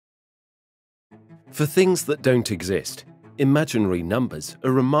For things that don't exist, imaginary numbers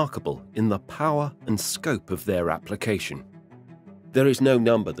are remarkable in the power and scope of their application. There is no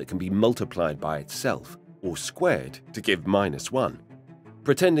number that can be multiplied by itself or squared to give -1.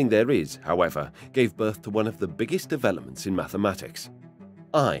 Pretending there is, however, gave birth to one of the biggest developments in mathematics.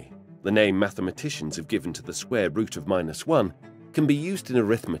 I, the name mathematicians have given to the square root of -1, can be used in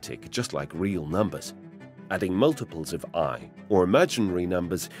arithmetic just like real numbers. Adding multiples of I, or imaginary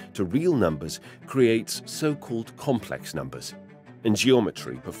numbers, to real numbers creates so-called complex numbers. And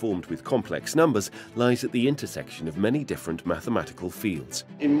geometry performed with complex numbers lies at the intersection of many different mathematical fields.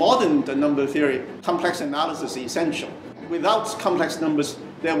 In modern number theory, complex analysis is essential. Without complex numbers,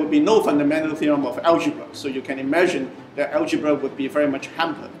 there would be no fundamental theorem of algebra. So you can imagine that algebra would be very much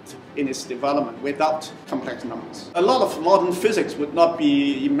hampered in its development without complex numbers. A lot of modern physics would not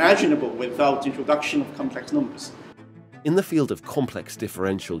be imaginable without the introduction of complex numbers. In the field of complex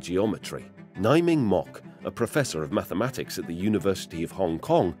differential geometry, Ngaiming MOK, a professor of mathematics at the University of Hong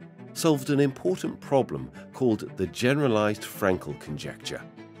Kong, solved an important problem called the generalized Frankel conjecture.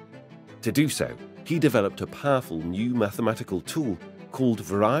 To do so, he developed a powerful new mathematical tool called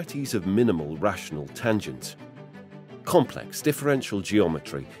varieties of minimal rational tangents. Complex differential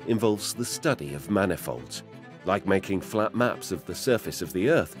geometry involves the study of manifolds. Like making flat maps of the surface of the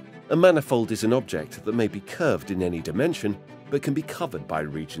Earth, a manifold is an object that may be curved in any dimension, but can be covered by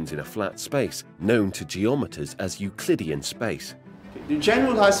regions in a flat space, known to geometers as Euclidean space. The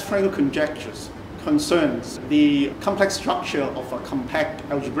generalized Frankel conjectures concerns the complex structure of a compact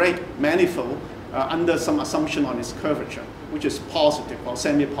algebraic manifold under some assumption on its curvature, which is positive or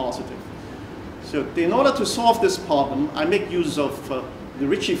semi-positive. So in order to solve this problem, I make use of the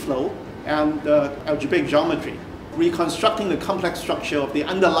Ricci flow and algebraic geometry, reconstructing the complex structure of the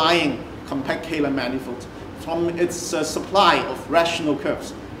underlying compact Kähler manifold from its supply of rational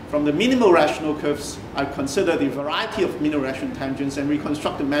curves. From the minimal rational curves, I consider the variety of minimal rational tangents and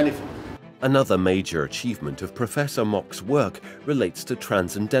reconstruct the manifold. Another major achievement of Professor MOK's work relates to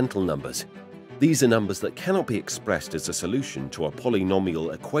transcendental numbers. These are numbers that cannot be expressed as a solution to a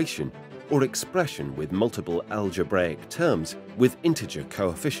polynomial equation or expression with multiple algebraic terms with integer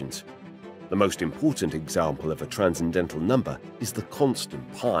coefficients. The most important example of a transcendental number is the constant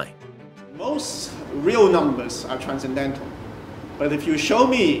pi. Most real numbers are transcendental. But if you show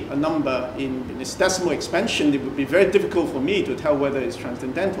me a number in its decimal expansion, it would be very difficult for me to tell whether it's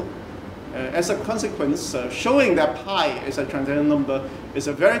transcendental. As a consequence, showing that pi is a transcendental number is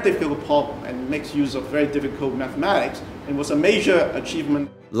a very difficult problem and makes use of very difficult mathematics, and was a major achievement.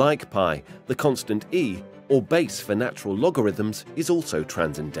 Like pi, the constant e, or base for natural logarithms, is also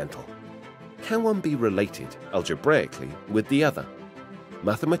transcendental. Can one be related algebraically with the other?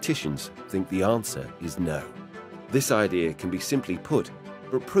 Mathematicians think the answer is no. This idea can be simply put,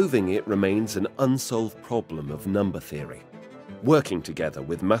 but proving it remains an unsolved problem of number theory. Working together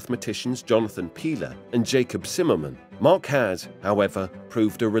with mathematicians Jonathan Peeler and Jacob Zimmerman, MOK has, however,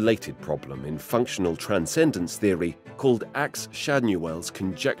 proved a related problem in functional transcendence theory called Ax-Schanuel's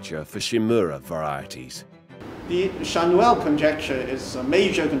conjecture for Shimura varieties. The Ax-Schanuel conjecture is a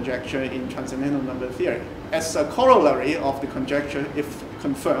major conjecture in transcendental number theory. As a corollary of the conjecture, if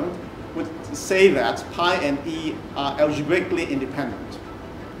confirmed, would say that pi and e are algebraically independent.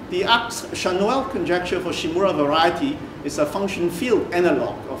 The Ax-Schanuel conjecture for Shimura variety is a function field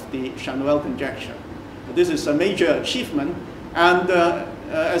analog of the Ax-Schanuel conjecture. This is a major achievement, and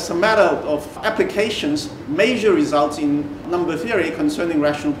as a matter of applications, major results in number theory concerning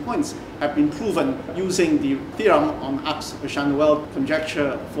rational points have been proven using the theorem on Ax-Schanuel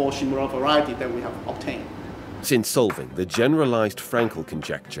conjecture for Shimura variety that we have obtained. Since solving the generalized Frankel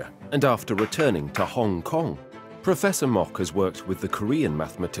conjecture, and after returning to Hong Kong, Professor MOK has worked with the Korean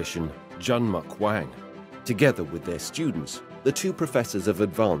mathematician Ngaiming MOK. Together with their students, the two professors have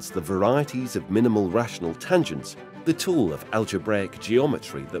advanced the varieties of minimal rational tangents, the tool of algebraic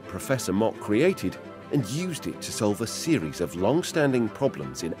geometry that Professor MOK created, and used it to solve a series of long-standing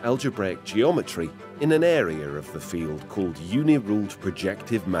problems in algebraic geometry in an area of the field called uniruled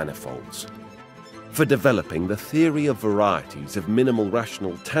projective manifolds. For developing the theory of varieties of minimal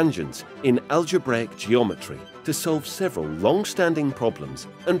rational tangents in algebraic geometry to solve several long-standing problems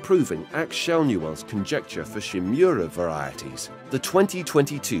and proving Ax-Schanuel's conjecture for Shimura varieties, the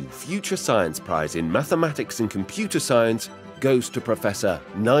 2022 Future Science Prize in Mathematics and Computer Science goes to Professor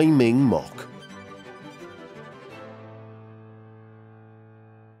Ngaiming MOK.